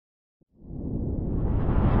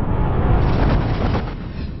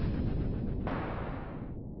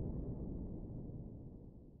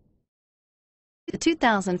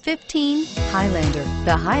2015 Highlander.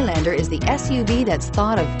 The Highlander is the SUV that's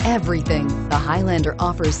thought of everything. The Highlander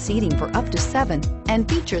offers seating for up to 7 and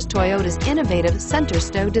features Toyota's innovative center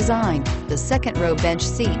stow design. The second row bench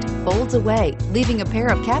seat folds away, leaving a pair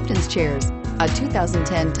of captain's chairs. A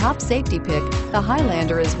 2010 top safety pick, the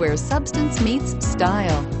Highlander is where substance meets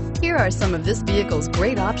style. Here are some of this vehicle's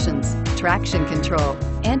great options: traction control,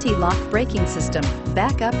 anti-lock braking system,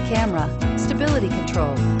 backup camera, stability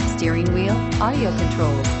control, steering wheel audio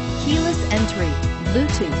controls, keyless entry,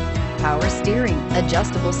 Bluetooth, power steering,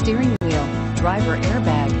 adjustable steering wheel, driver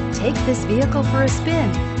airbag. Take this vehicle for a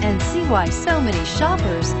spin and see why so many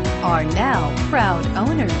shoppers are now proud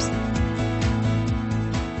owners.